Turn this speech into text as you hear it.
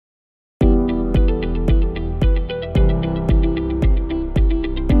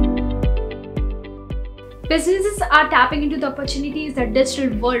Businesses are tapping into the opportunities the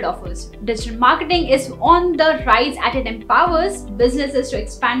digital world offers. Digital marketing is on the rise as it empowers businesses to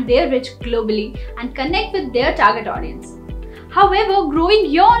expand their reach globally and connect with their target audience. However, growing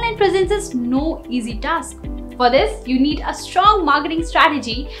your online presence is no easy task. For this, you need a strong marketing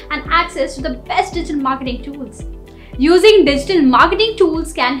strategy and access to the best digital marketing tools. Using digital marketing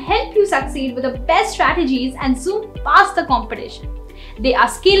tools can help you succeed with the best strategies and zoom past the competition. They are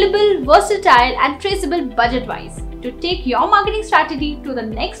scalable, versatile, and traceable budget-wise. To take your marketing strategy to the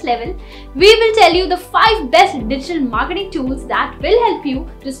next level, we will tell you the 5 best digital marketing tools that will help you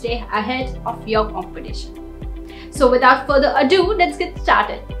to stay ahead of your competition. So without further ado, let's get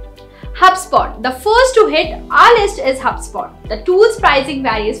started. HubSpot. The first to hit our list is HubSpot. The tool's pricing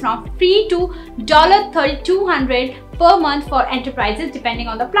varies from free to $3,200 per month for enterprises depending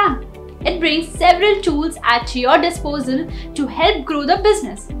on the plan. It brings several tools at your disposal to help grow the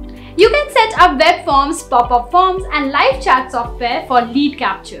business. You can set up web forms, pop-up forms, and live chat software for lead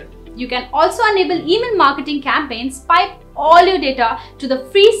capture. You can also enable email marketing campaigns, pipe all your data to the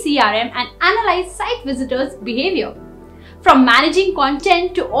free CRM, and analyze site visitors' behavior. From managing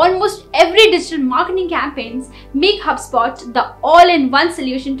content to almost every digital marketing campaigns, make HubSpot the all-in-one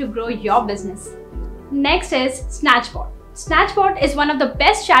solution to grow your business. Next is SnatchBot. SnatchBot is one of the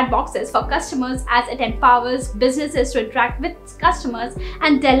best chat boxes for customers as it empowers businesses to interact with customers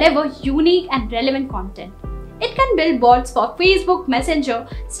and deliver unique and relevant content. It can build bots for Facebook, Messenger,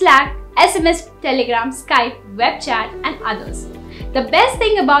 Slack, SMS, Telegram, Skype, web chat, and others. The best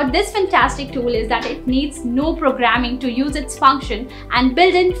thing about this fantastic tool is that it needs no programming to use its function and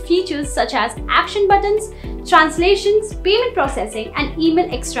build in features such as action buttons, translations, payment processing, and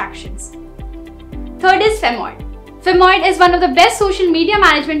email extractions. Third is Famoid. Famoid is one of the best social media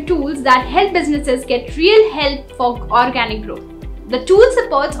management tools that help businesses get real help for organic growth. The tool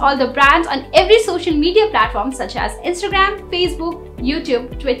supports all the brands on every social media platform such as Instagram, Facebook,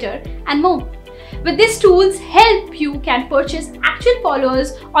 YouTube, Twitter, and more. With these tools help, you can purchase actual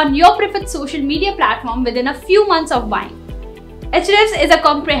followers on your preferred social media platform within a few months of buying. Ahrefs is a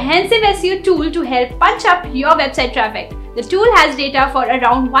comprehensive SEO tool to help punch up your website traffic. The tool has data for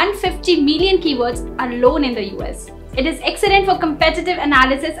around 150 million keywords alone in the US. It is excellent for competitive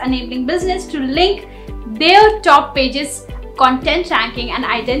analysis, enabling business to link their top pages, content ranking, and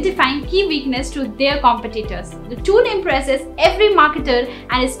identifying key weakness to their competitors. The tool impresses every marketer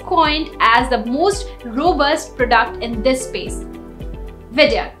and is coined as the most robust product in this space.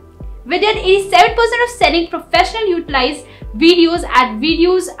 Vidyard. Vidyard 87% of selling professional utilize videos, and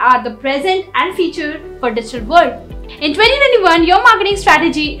videos are the present and future for digital world. In 2021, your marketing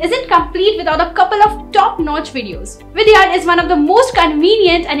strategy isn't complete without a couple of top-notch videos. Vidyard is one of the most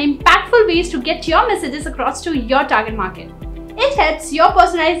convenient and impactful ways to get your messages across to your target market. It helps you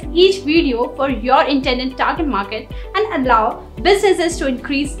personalize each video for your intended target market and allow businesses to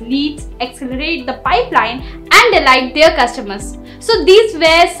increase leads, accelerate the pipeline, and delight their customers. So these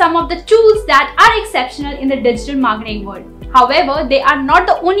were some of the tools that are exceptional in the digital marketing world. However, they are not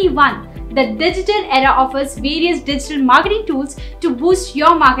the only one. The digital era offers various digital marketing tools to boost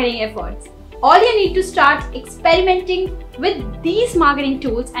your marketing efforts. All you need to start experimenting with these marketing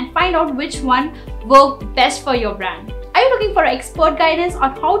tools and find out which one works best for your brand. Are you looking for expert guidance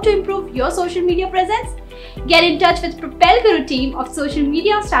on how to improve your social media presence? Get in touch with Propel Guru team of social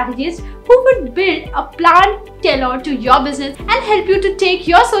media strategists who would build a plan tailored to your business and help you to take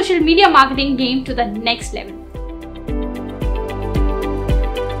your social media marketing game to the next level.